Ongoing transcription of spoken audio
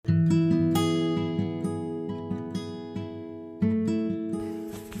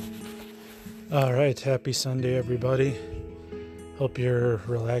All right, happy Sunday, everybody. Hope you're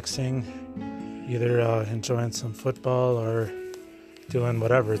relaxing, either enjoying some football or doing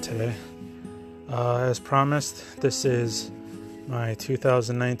whatever today. As promised, this is my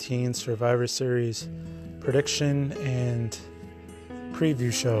 2019 Survivor Series prediction and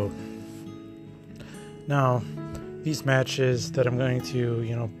preview show. Now, these matches that I'm going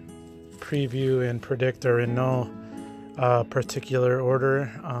to, preview and predict are in no particular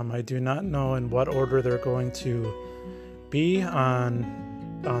order. I do not know in what order they're going to be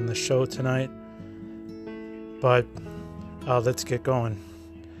on the show tonight, but let's get going.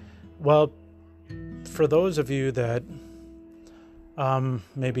 Well, for those of you that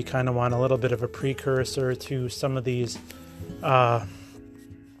maybe kind of want a little bit of a precursor to some of these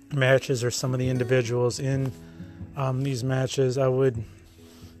matches or some of the individuals in these matches, I would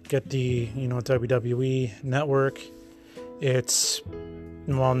get the WWE Network. It's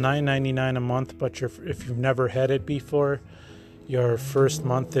 $9.99 a month, but if you've never had it before, your first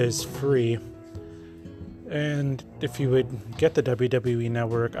month is free. And if you would get the WWE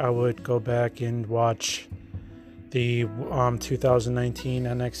Network, I would go back and watch the 2019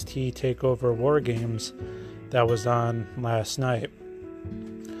 NXT TakeOver War Games that was on last night,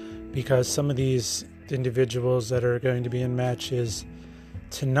 because some of these individuals that are going to be in matches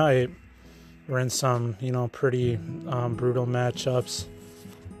tonight were in some pretty brutal matchups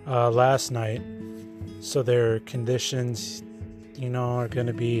last night, so their conditions are going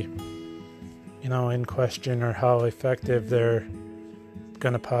to be in question, or how effective they're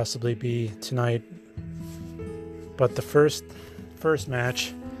going to possibly be tonight. But the first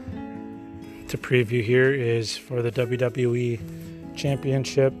match to preview here is for the WWE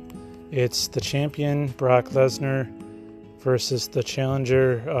Championship. It's the champion Brock Lesnar versus the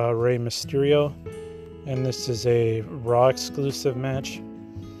challenger Rey Mysterio, and this is a Raw exclusive match.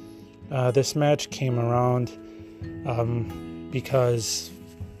 This match came around because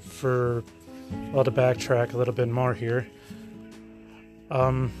to backtrack a little bit more here,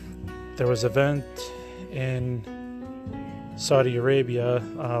 there was an event in Saudi Arabia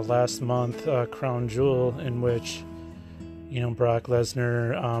last month, Crown Jewel, in which Brock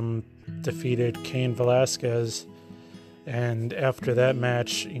Lesnar defeated Cain Velasquez. And after that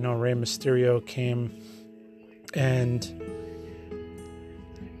match, Rey Mysterio came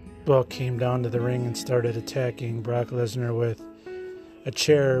down to the ring and started attacking Brock Lesnar with a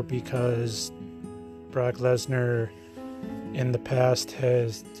chair, because Brock Lesnar in the past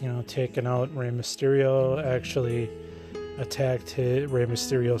has, taken out Rey Mysterio, actually attacked Rey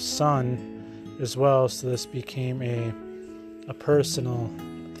Mysterio's son as well, so this became a personal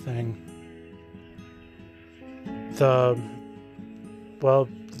thing.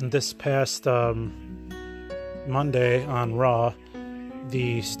 This past Monday on Raw,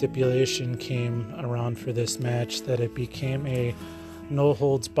 the stipulation came around for this match that it became a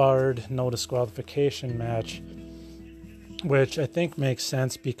no-holds-barred, no disqualification match, which I think makes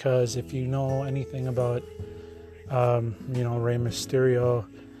sense, because if you know anything about Rey Mysterio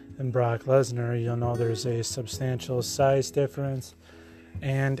and Brock Lesnar, you'll know there's a substantial size difference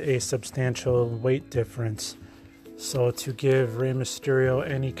and a substantial weight difference. So to give Rey Mysterio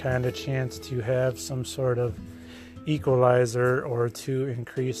any kind of chance to have some sort of equalizer, or to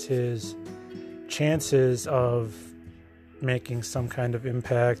increase his chances of making some kind of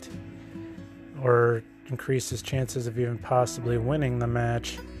impact, or increase his chances of even possibly winning the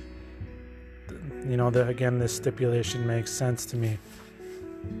match, this stipulation makes sense to me.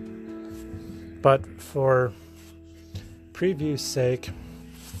 But for preview's sake,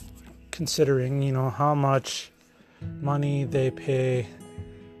 considering how much money they pay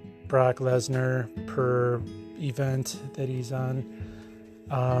Brock Lesnar per event that he's on,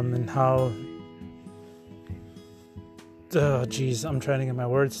 and how I'm trying to get my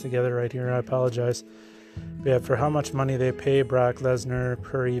words together right here, I apologize. But yeah, for how much money they pay Brock Lesnar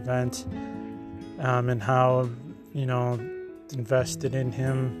per event, and how invested in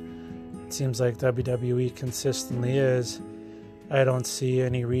him it seems like WWE consistently is, I don't see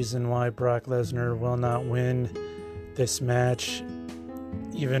any reason why Brock Lesnar will not win this match,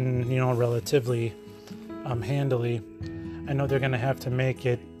 even relatively handily. I know they're going to have to make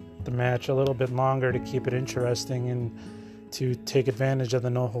the match a little bit longer to keep it interesting and to take advantage of the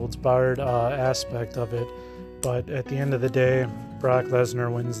no-holds-barred aspect of it, but at the end of the day, Brock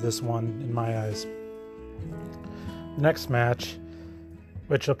Lesnar wins this one in my eyes. Next match,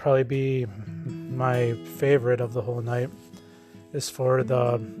 which will probably be my favorite of the whole night, is for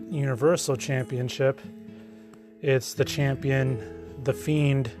the Universal Championship. It's the champion, The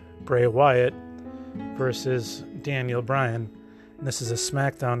Fiend, Bray Wyatt, versus Daniel Bryan. This is a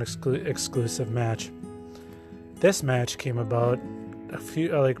SmackDown exclusive match. This match came about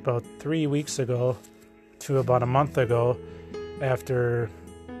about 3 weeks ago to about a month ago, after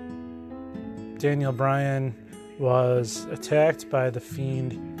Daniel Bryan was attacked by The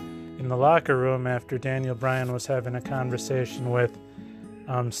Fiend in the locker room after Daniel Bryan was having a conversation with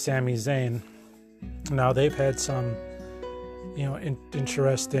Sami Zayn. Now, they've had some,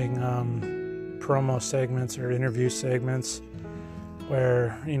 interesting promo segments or interview segments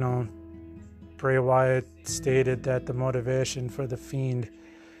where, Bray Wyatt stated that the motivation for The Fiend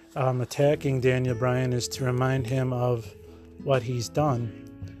attacking Daniel Bryan is to remind him of what he's done.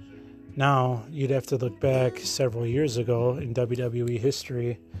 Now, you'd have to look back several years ago in WWE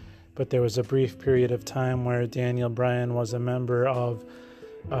history, but there was a brief period of time where Daniel Bryan was a member of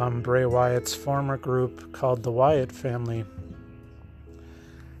Bray Wyatt's former group called the Wyatt family.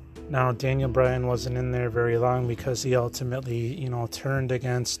 Now, Daniel Bryan wasn't in there very long because he ultimately, turned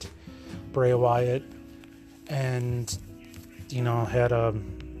against Bray Wyatt and, had a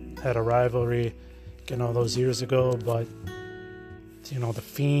rivalry, those years ago. But, the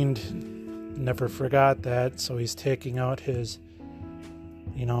Fiend never forgot that, so he's taking out his,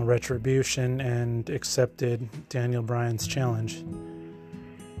 retribution and accepted Daniel Bryan's challenge.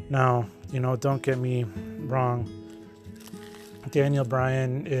 Now, don't get me wrong. Daniel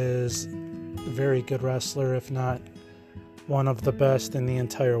Bryan is a very good wrestler, if not one of the best in the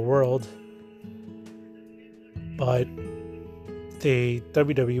entire world. But the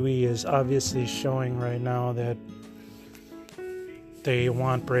WWE is obviously showing right now that they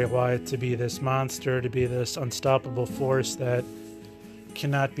want Bray Wyatt to be this monster, to be this unstoppable force that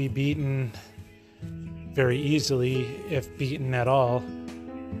cannot be beaten very easily, if beaten at all.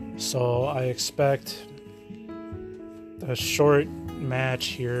 So I expect a short match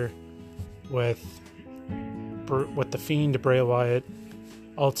here with the Fiend, Bray Wyatt,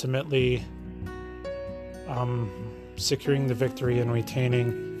 ultimately securing the victory and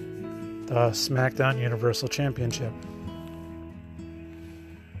retaining the SmackDown Universal Championship.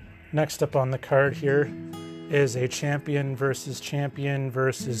 Next up on the card here is a champion versus champion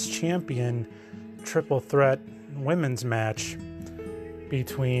triple threat women's match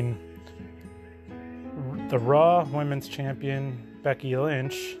between the Raw Women's Champion Becky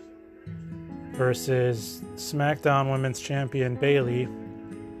Lynch versus SmackDown Women's Champion Bayley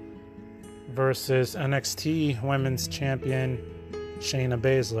versus NXT Women's Champion Shayna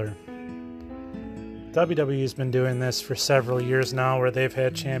Baszler. WWE's been doing this for several years now, where they've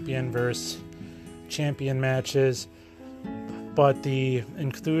had champion versus champion matches, but the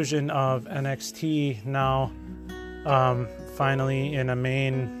inclusion of NXT now finally in a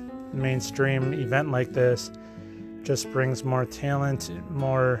mainstream event like this just brings more talent,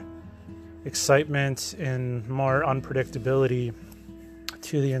 more excitement, and more unpredictability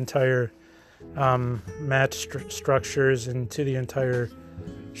to the entire match structures and to the entire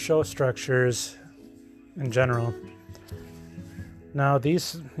show structures in general. Now,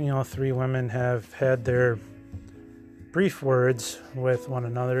 these three women have had their brief words with one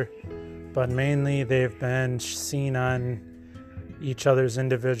another, but mainly they've been seen on each other's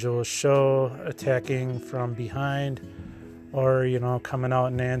individual show, attacking from behind, or coming out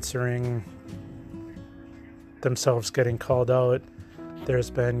and answering themselves getting called out.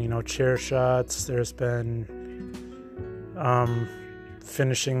 There's been chair shots, there's been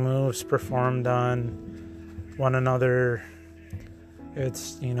finishing moves performed on one another.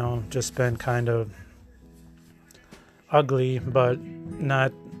 It's just been kind of ugly, but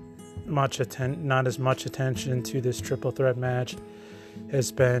not as much attention to this triple threat match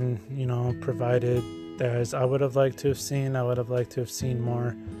has been provided as I would have liked to have seen. I would have liked to have seen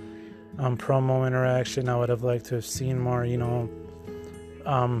more promo interaction. I would have liked to have seen more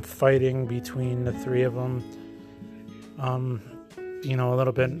fighting between the three of them. A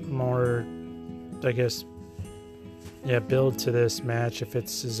little bit more, I guess, build to this match if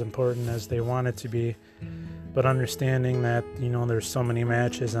it's as important as they want it to be. But understanding that, there's so many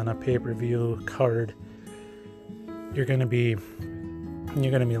matches on a pay-per-view card, you're going to be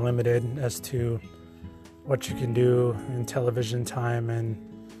limited as to what you can do in television time and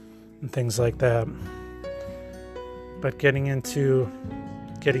things like that. But getting into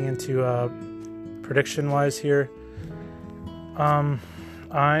prediction-wise here, I'm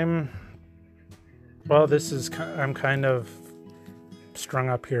kind of strung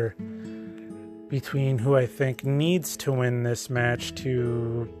up here between who I think needs to win this match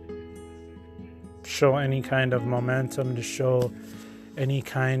to show any kind of momentum, to show any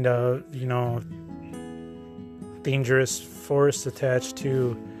kind of, dangerous force attached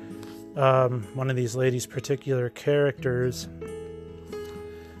to one of these ladies' particular characters,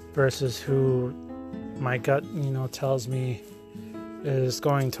 versus who my gut, tells me is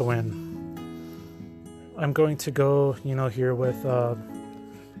going to win. I'm going to go, here with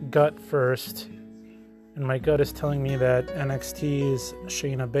gut first. And my gut is telling me that NXT's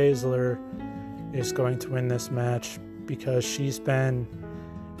Shayna Baszler is going to win this match because she's been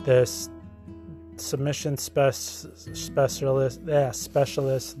this submission specialist,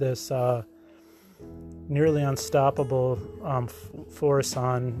 this nearly unstoppable force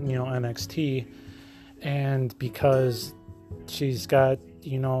on, NXT. And because she's got,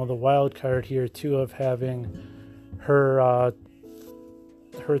 the wild card here too of having her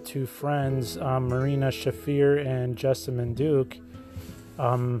two friends, Marina Shafir and Jessamine Duke,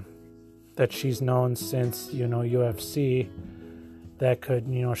 that she's known since, UFC, that could,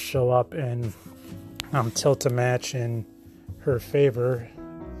 show up and tilt a match in her favor.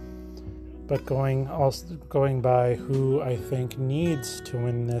 But going by who I think needs to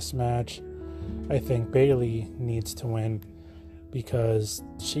win this match, I think Bayley needs to win because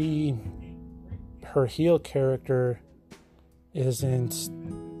her heel character isn't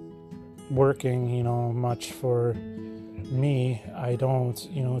working, much for me. I don't,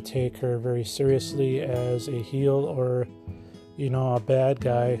 take her very seriously as a heel or, a bad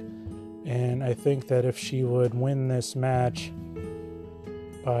guy. And I think that if she would win this match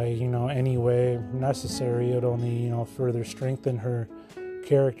by, any way necessary, it would only, further strengthen her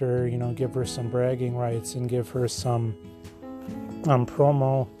character, give her some bragging rights and give her some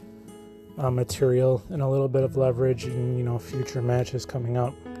promo material and a little bit of leverage in, future matches coming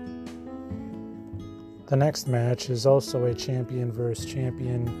up. The next match is also a champion versus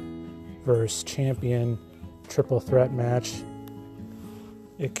champion triple threat match.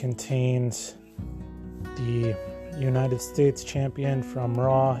 It contains the United States champion from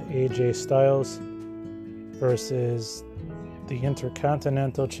Raw, AJ Styles, versus the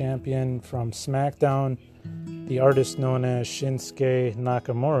Intercontinental champion from SmackDown, the artist known as Shinsuke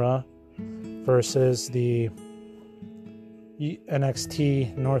Nakamura, versus the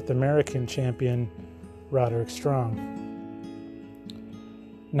NXT North American champion, Roderick Strong.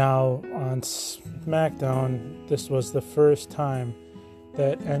 Now, on SmackDown, this was the first time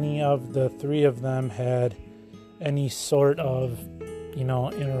that any of the three of them had any sort of,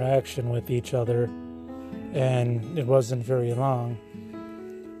 interaction with each other, and it wasn't very long.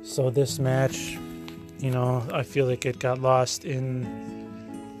 So this match, I feel like it got lost in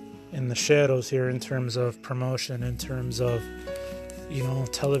the shadows here in terms of promotion, in terms of,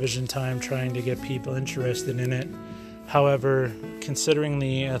 television time, trying to get people interested in it. However, considering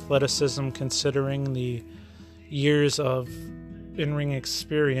the athleticism, considering the years of in-ring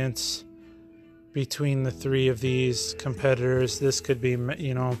experience between the three of these competitors, this could be,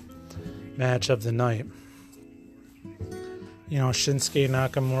 match of the night. Shinsuke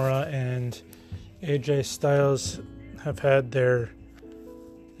Nakamura and AJ Styles have had their,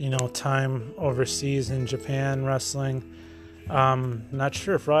 time overseas in Japan wrestling. Not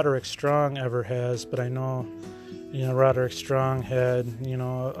sure if Roderick Strong ever has, but I know, Roderick Strong had,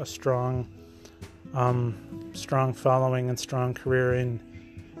 a strong following and strong career in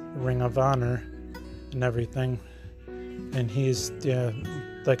Ring of Honor and everything. And he's,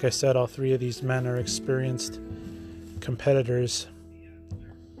 like I said, all three of these men are experienced competitors.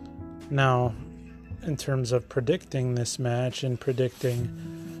 Now, in terms of predicting this match and predicting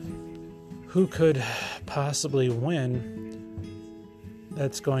who could possibly win,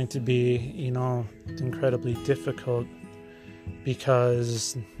 that's going to be, incredibly difficult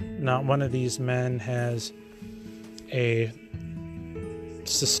because not one of these men has a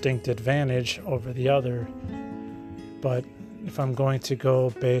distinct advantage over the other. But if I'm going to go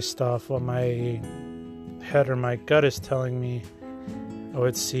based off what my head or my gut is telling me, I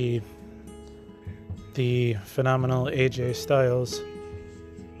would see the phenomenal AJ Styles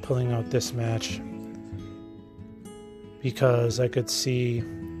pulling out this match, because I could see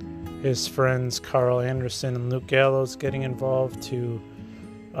his friends Carl Anderson and Luke Gallows getting involved to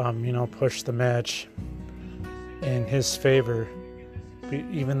push the match in his favor.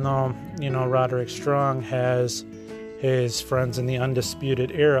 Even though Roderick Strong has his friends in the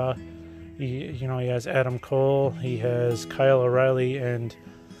Undisputed Era, he has Adam Cole, he has Kyle O'Reilly and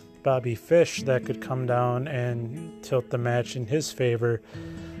Bobby Fish that could come down and tilt the match in his favor.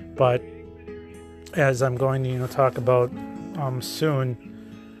 But as I'm going to talk about soon,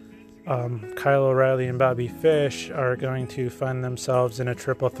 Kyle O'Reilly and Bobby Fish are going to find themselves in a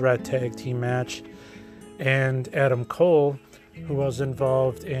triple threat tag team match, and Adam Cole, who was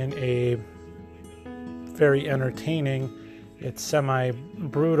involved in a very entertaining, it's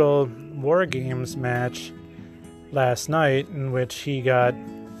semi-brutal War Games match last night, in which he got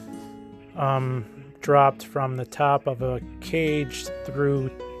dropped from the top of a cage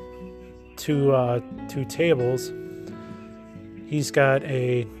through two tables. He's got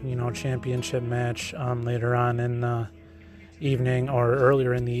a championship match later on in the evening or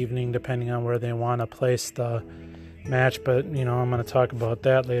earlier in the evening, depending on where they want to place the match. But I'm going to talk about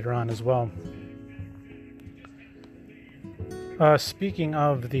that later on as well. Speaking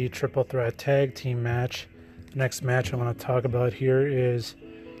of the Triple Threat Tag Team match, the next match I want to talk about here is,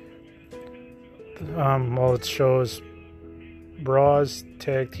 it shows Raw's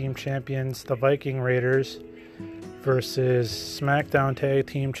Tag Team Champions, the Viking Raiders, versus SmackDown Tag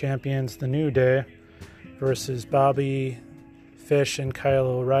Team Champions, the New Day, versus Bobby Fish and Kyle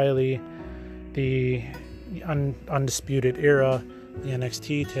O'Reilly, the Undisputed Era, the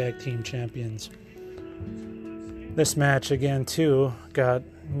NXT Tag Team Champions. This match, again, too, got,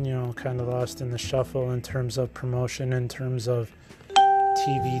 kind of lost in the shuffle in terms of promotion, in terms of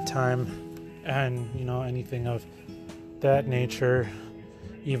TV time, and, anything of that nature,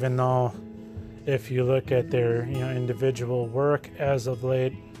 even though if you look at their, individual work as of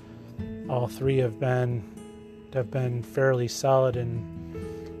late, all three have been fairly solid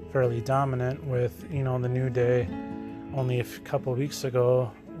and fairly dominant, with, the New Day only a couple weeks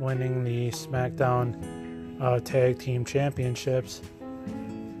ago winning the SmackDown Tag Team Championships,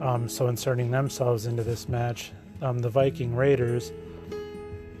 so inserting themselves into this match. The Viking Raiders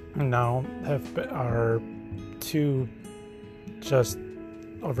now are two just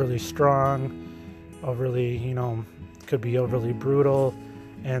overly strong, overly, could be overly brutal,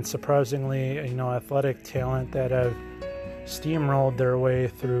 and surprisingly, athletic talent that have steamrolled their way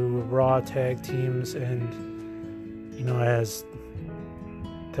through Raw tag teams, and has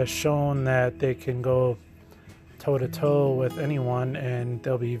shown that they can go toe-to-toe with anyone, and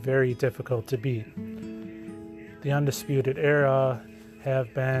they'll be very difficult to beat. The Undisputed Era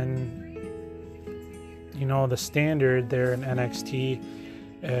have been, the standard there in NXT,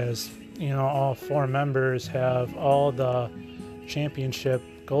 as, all four members have all the championship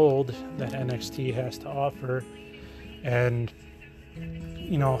gold that NXT has to offer, and,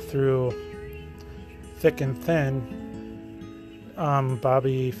 through thick and thin,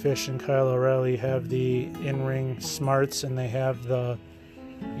 Bobby Fish and Kyle O'Reilly have the in-ring smarts, and they have the,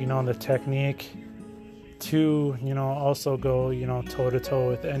 the technique to, also go, toe-to-toe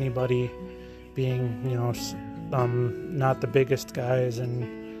with anybody, being, not the biggest guys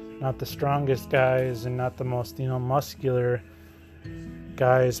and not the strongest guys and not the most, muscular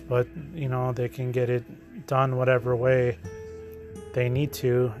guys, but, they can get it done whatever way they need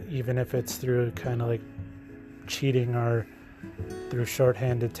to, even if it's through kind of like cheating or through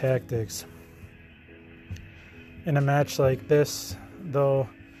shorthanded tactics. In a match like this, though,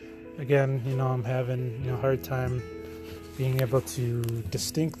 again, I'm having a hard time being able to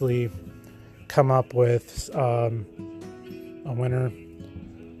distinctly come up with a winner.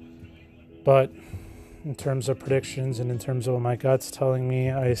 But in terms of predictions and in terms of what my gut's telling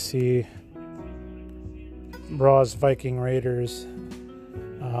me, I see Raw's Viking Raiders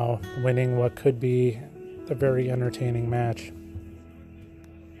winning what could be a very entertaining match.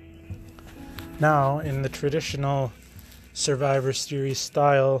 Now, in the traditional Survivor Series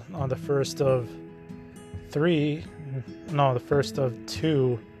style, on the first of two,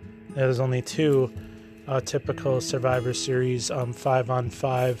 there's only two typical Survivor Series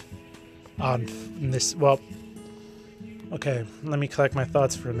 5-on-5 on this. Well, okay, let me collect my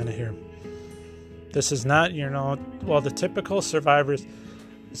thoughts for a minute here. This is not, the typical Survivor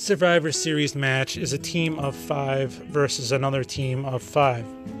Series match is a team of 5 versus another team of 5.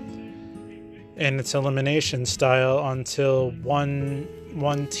 And it's elimination style until one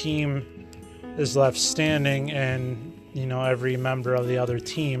team is left standing, and every member of the other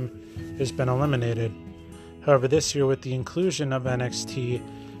team has been eliminated. However, this year, with the inclusion of NXT,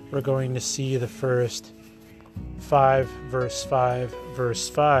 we're going to see the first 5 versus 5 versus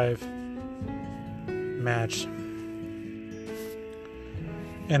 5 match.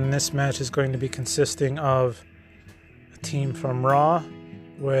 And this match is going to be consisting of a team from Raw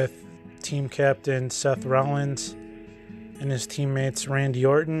with team captain Seth Rollins and his teammates Randy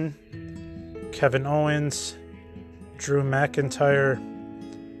Orton, Kevin Owens, Drew McIntyre,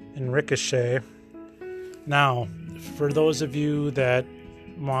 and Ricochet. Now, for those of you that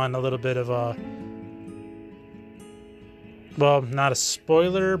want a little bit of a, not a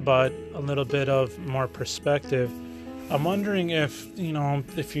spoiler, but a little bit of more perspective, I'm wondering if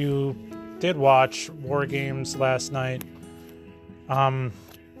you did watch War Games last night, or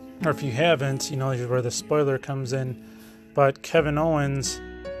if you haven't, where the spoiler comes in, but Kevin Owens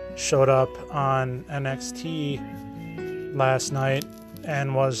showed up on NXT last night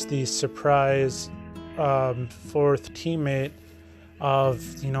and was the surprise fourth teammate of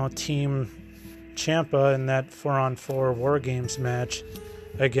Team Ciampa in that 4-on-4 War Games match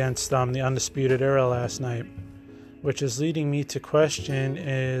against the Undisputed Era last night, which is leading me to question,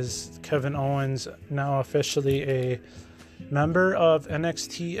 is Kevin Owens now officially a member of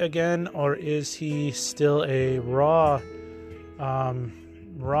NXT again, or is he still a Raw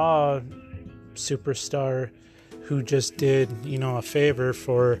superstar who just did a favor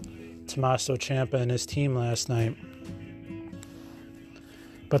for Tommaso Ciampa and his team last night?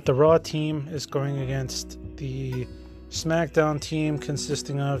 But the Raw team is going against the SmackDown team,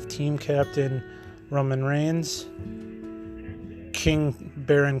 consisting of team captain Roman Reigns, King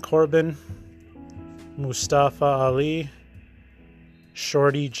Baron Corbin, Mustafa Ali,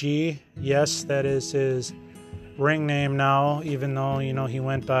 Shorty G. Yes, that is his ring name now, even though he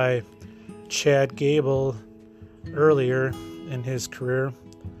went by Chad Gable earlier in his career,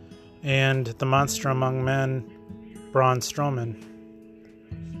 and the Monster Among Men, Braun Strowman.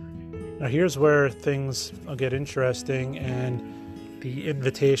 Now here's where things will get interesting, and the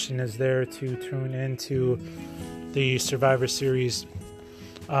invitation is there to tune into the Survivor Series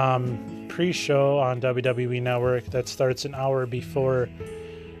pre-show on WWE Network that starts an hour before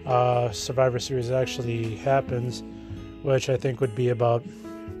Survivor Series actually happens, which I think would be about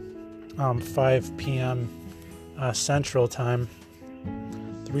 5 p.m. Central Time.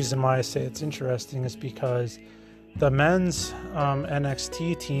 The reason why I say it's interesting is because the men's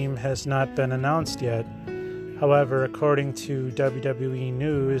NXT team has not been announced yet. However, according to WWE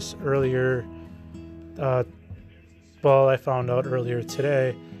News earlier, I found out earlier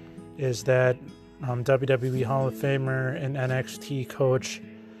today, is that WWE Hall of Famer and NXT coach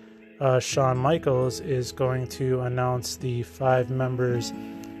Shawn Michaels is going to announce the 5 members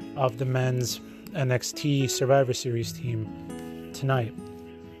of the men's NXT Survivor Series team tonight.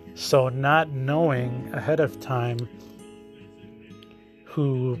 So not knowing ahead of time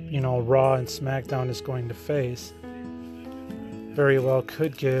who, Raw and SmackDown is going to face very well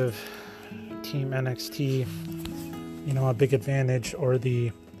could give Team NXT, a big advantage, or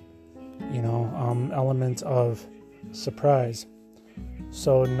the, element of surprise.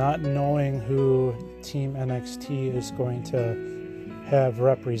 So not knowing who Team NXT is going to have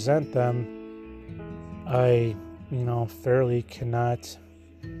represent them, I, fairly cannot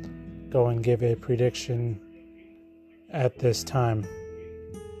go and give a prediction at this time.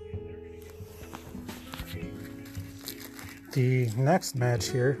 The next match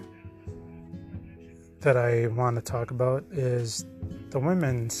here that I want to talk about is the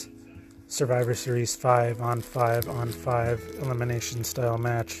women's Survivor Series 5-on-5 elimination style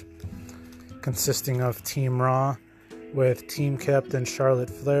match, consisting of Team Raw with team captain Charlotte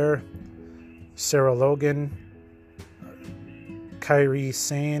Flair, Sarah Logan, Kairi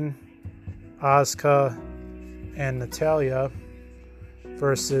Sane, Asuka, and Natalya,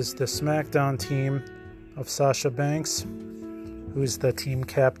 versus the SmackDown team of Sasha Banks, who's the team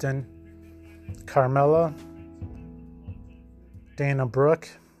captain, Carmella, Dana Brooke,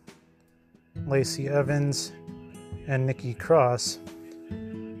 Lacey Evans, and Nikki Cross,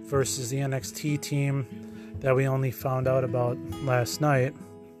 versus the NXT team that we only found out about last night,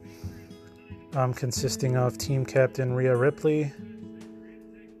 consisting of team captain Rhea Ripley,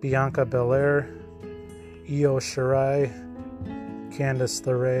 Bianca Belair, Io Shirai, Candice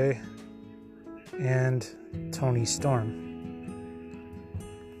LeRae, and Toni Storm.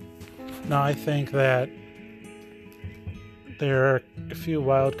 Now, I think that there are a few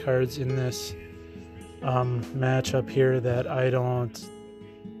wild cards in this matchup here that I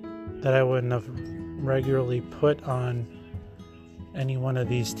wouldn't have regularly put on any one of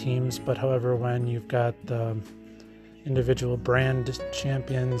these teams. But however, when you've got the individual brand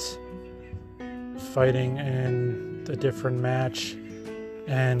champions fighting in a different match,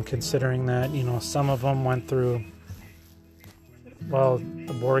 and considering that some of them went through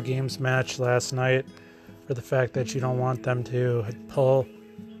the War Games match last night, for the fact that you don't want them to pull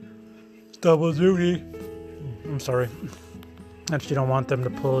double duty. That you don't want them to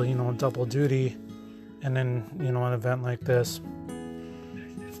pull, double duty, and then, an event like this.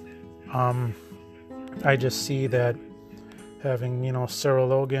 I just see that having, Sarah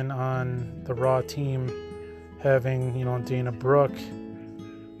Logan on the Raw team, having, Dana Brooke,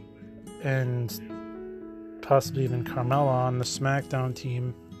 and possibly even Carmella on the SmackDown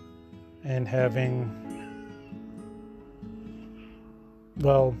team, and having,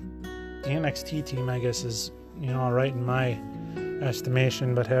 the NXT team, I guess, is, alright in my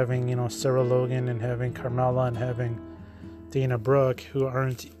estimation, but having, Sarah Logan and having Carmella and having Dana Brooke, who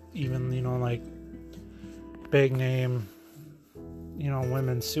aren't even, big name,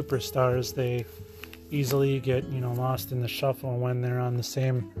 women superstars, they easily get, lost in the shuffle when they're on the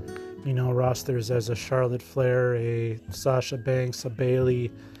same, rosters as a Charlotte Flair, a Sasha Banks, a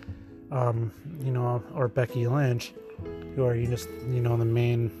Bayley, or Becky Lynch, who are the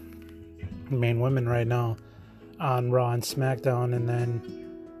main women right now on Raw and SmackDown. And then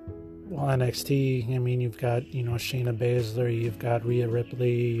NXT, I mean, you've got, Shayna Baszler, you've got Rhea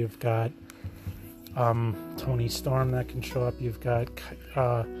Ripley, you've got Toni Storm that can show up, you've got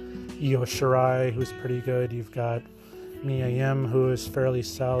Io Shirai, who's pretty good, you've got Mia Yim, who is fairly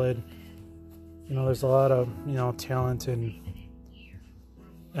solid. There's a lot of, talent in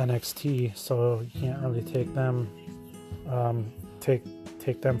NXT, so you can't really take them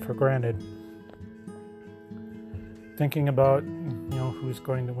for granted. Thinking about, who's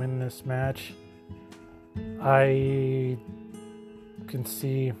going to win this match, I can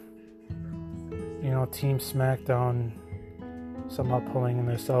see, Team SmackDown somehow pulling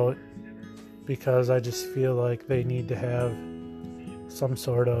this out, because I just feel like they need to have some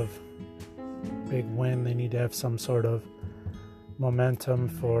sort of big win. They need to have some sort of momentum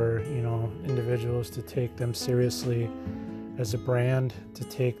for, individuals to take them seriously as a brand, to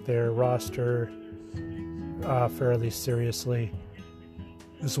take their roster fairly seriously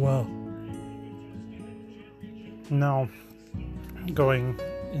as well. Now, going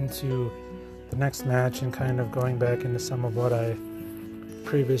into the next match and kind of going back into some of what I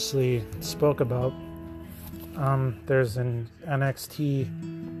previously spoke about, there's an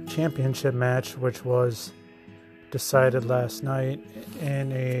NXT championship match which was decided last night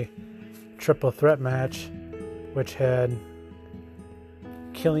in a triple threat match, which had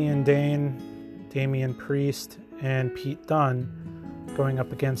Killian Dane, Damian Priest, and Pete Dunne going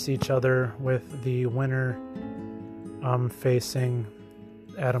up against each other, with the winner facing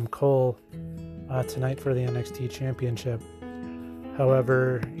Adam Cole tonight for the NXT Championship.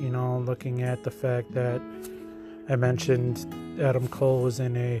 However, looking at the fact that I mentioned Adam Cole was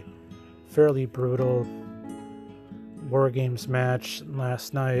in a fairly brutal War Games match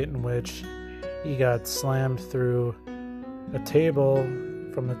last night, in which he got slammed through a table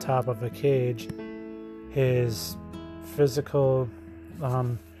from the top of a cage, his physical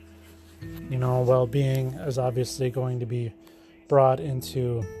well-being is obviously going to be brought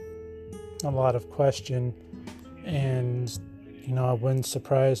into a lot of question, and it wouldn't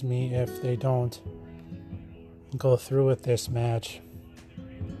surprise me if they don't go through with this match.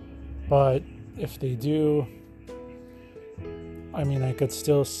 But if they do, I mean, I could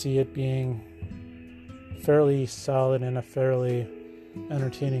still see it being fairly solid and a fairly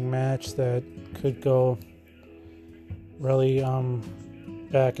entertaining match that could go really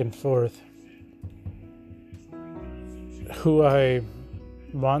back and forth. Who I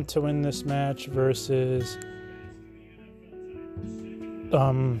want to win this match versus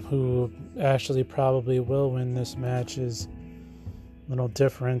who actually probably will win this match is a little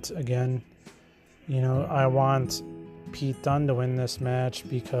different. Again, I want Pete Dunne to win this match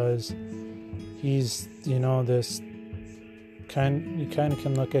because he's, this you kind of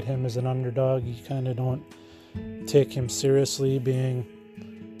can look at him as an underdog. You kind of don't take him seriously, being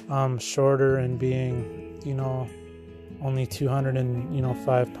shorter and being, only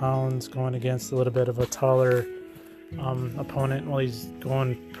 205 pounds, going against a little bit of a taller opponent. Well, he's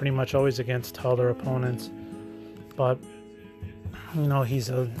going pretty much always against taller opponents, but he's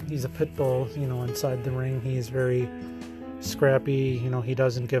a pit bull. Inside the ring, he's very scrappy. He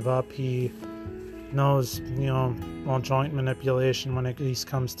doesn't give up. He knows, joint manipulation when it at least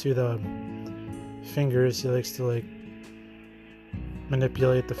comes to the fingers. He likes to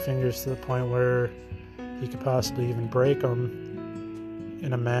manipulate the fingers to the point where he could possibly even break them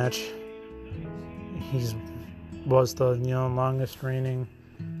in a match. Was the longest reigning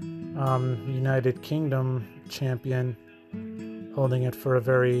United Kingdom champion, holding it for a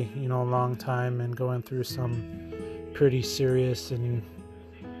very long time and going through some pretty serious and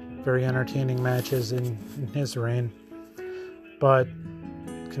very entertaining matches in his reign. But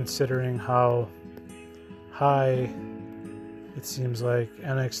considering how high it seems like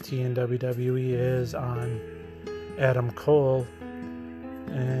NXT and WWE is on Adam Cole,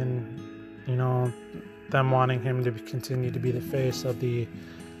 and them wanting him to continue to be the face of the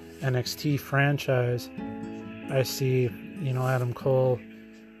NXT franchise, I see Adam Cole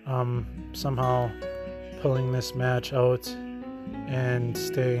somehow pulling this match out and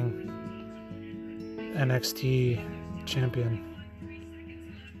staying NXT champion.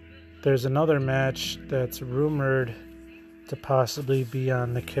 There's another match that's rumored to possibly be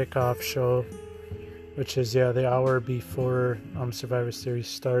on the kickoff show, which is the hour before Survivor Series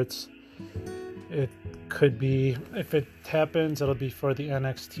starts, It could be, if it happens, it'll be for the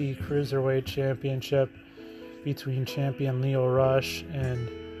NXT Cruiserweight Championship between champion Lio Rush and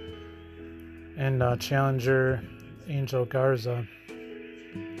challenger Angel Garza.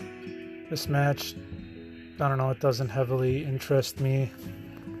 This match, I don't know, it doesn't heavily interest me.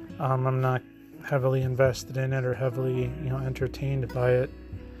 I'm not heavily invested in it or heavily, entertained by it.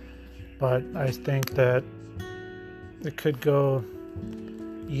 But I think that it could go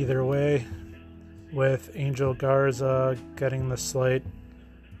either way, with Angel Garza getting the slight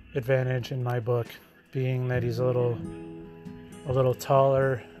advantage in my book, being that he's a little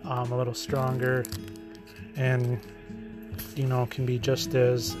taller, a little stronger, and can be just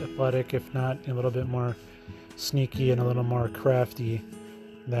as athletic, if not a little bit more sneaky and a little more crafty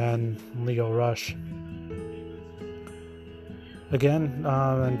than Lio Rush. Again,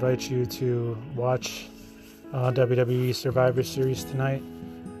 I invite you to watch WWE Survivor Series tonight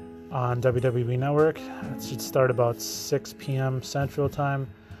on WWE Network. It should start about 6 p.m. Central Time,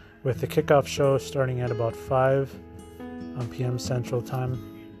 with the kickoff show starting at about 5 p.m. Central Time.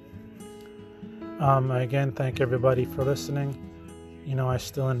 Again, thank everybody for listening. I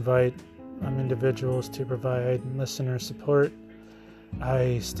still invite individuals to provide listener support.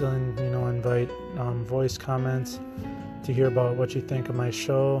 I still, invite voice comments to hear about what you think of my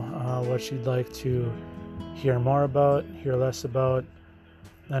show, what you'd like to hear more about, hear less about.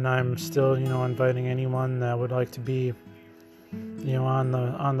 And I'm still, inviting anyone that would like to be, on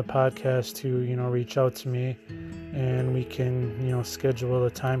the podcast to, reach out to me, and we can, schedule a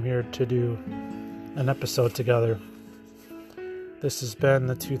time here to do an episode together. This has been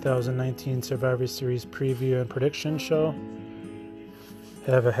the 2019 Survivor Series preview and prediction show.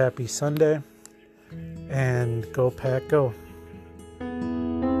 Have a happy Sunday, and go Pack Go.